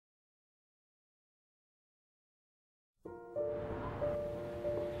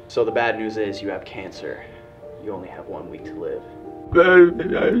So the bad news is you have cancer. You only have 1 week to live.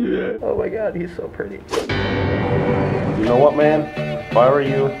 Oh my god, he's so pretty. You know what, man? If I were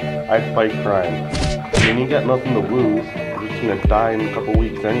you, I'd fight crime. I mean, you got nothing to lose. You're just gonna die in a couple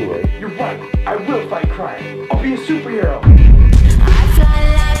weeks anyway. You're right. I will fight crime. I'll be a superhero.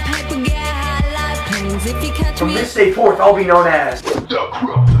 From this day forth, I'll be known as the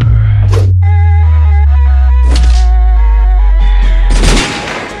Crumbler.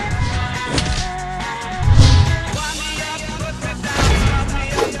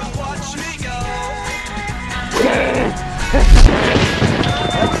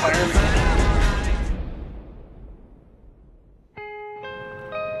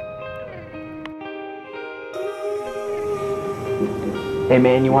 Hey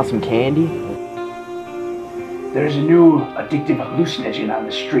man, you want some candy? There's a new addictive hallucinogen on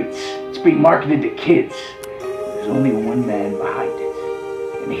the streets. It's being marketed to kids. There's only one man behind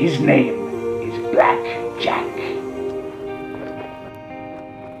it, and his name is BlackJack.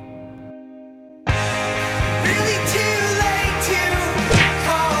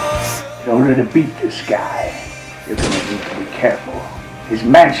 In order to beat this guy, you're going to need to be careful. His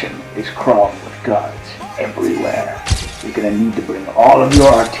mansion is crawled with guards everywhere. You're going to need to bring all of your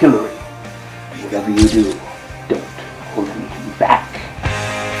artillery. And whatever you do, don't hold anything back.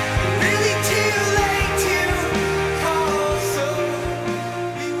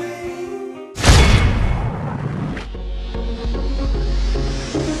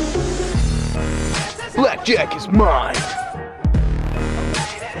 BlackJack is mine.